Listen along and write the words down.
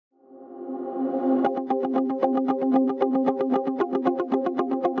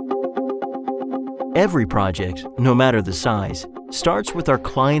Every project, no matter the size, starts with our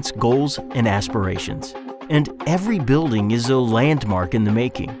clients' goals and aspirations. And every building is a landmark in the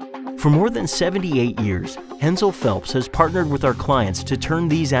making. For more than 78 years, Hensel Phelps has partnered with our clients to turn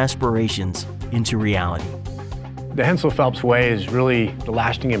these aspirations into reality. The Hensel Phelps Way is really the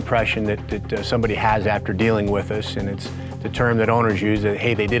lasting impression that somebody has after dealing with us, and it's the term that owners use, that,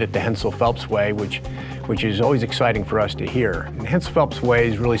 hey, they did it the Hensel Phelps Way, which is always exciting for us to hear. And the Hensel Phelps Way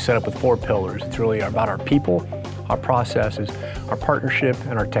is really set up with 4 pillars. It's really about our people, our processes, our partnership,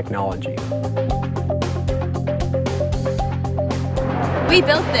 and our technology. We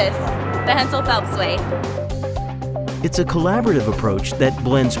built this, the Hensel Phelps Way. It's a collaborative approach that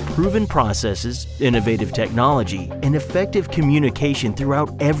blends proven processes, innovative technology, and effective communication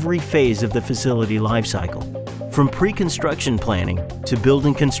throughout every phase of the facility lifecycle. From pre-construction planning, to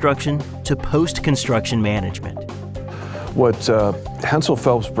building construction, to post-construction management. What Hensel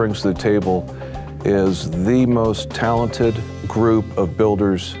Phelps brings to the table is the most talented group of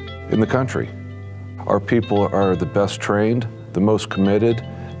builders in the country. Our people are the best trained, the most committed,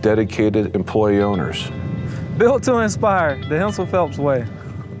 dedicated employee owners. Built to inspire, the Hensel Phelps Way.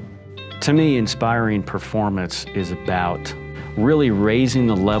 To me, inspiring performance is about really raising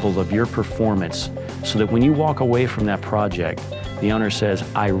the level of your performance so that when you walk away from that project, the owner says,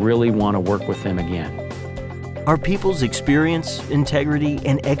 I really want to work with them again. Our people's experience, integrity,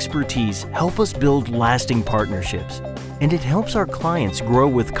 and expertise help us build lasting partnerships, and it helps our clients grow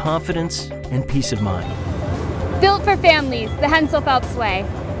with confidence and peace of mind. Built for families, the Hensel Phelps Way.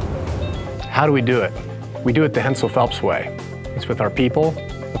 How do we do it? We do it the Hensel Phelps Way. It's with our people,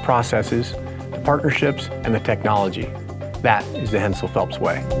 the processes, the partnerships, and the technology. That is the Hensel Phelps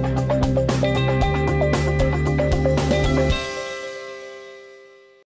Way.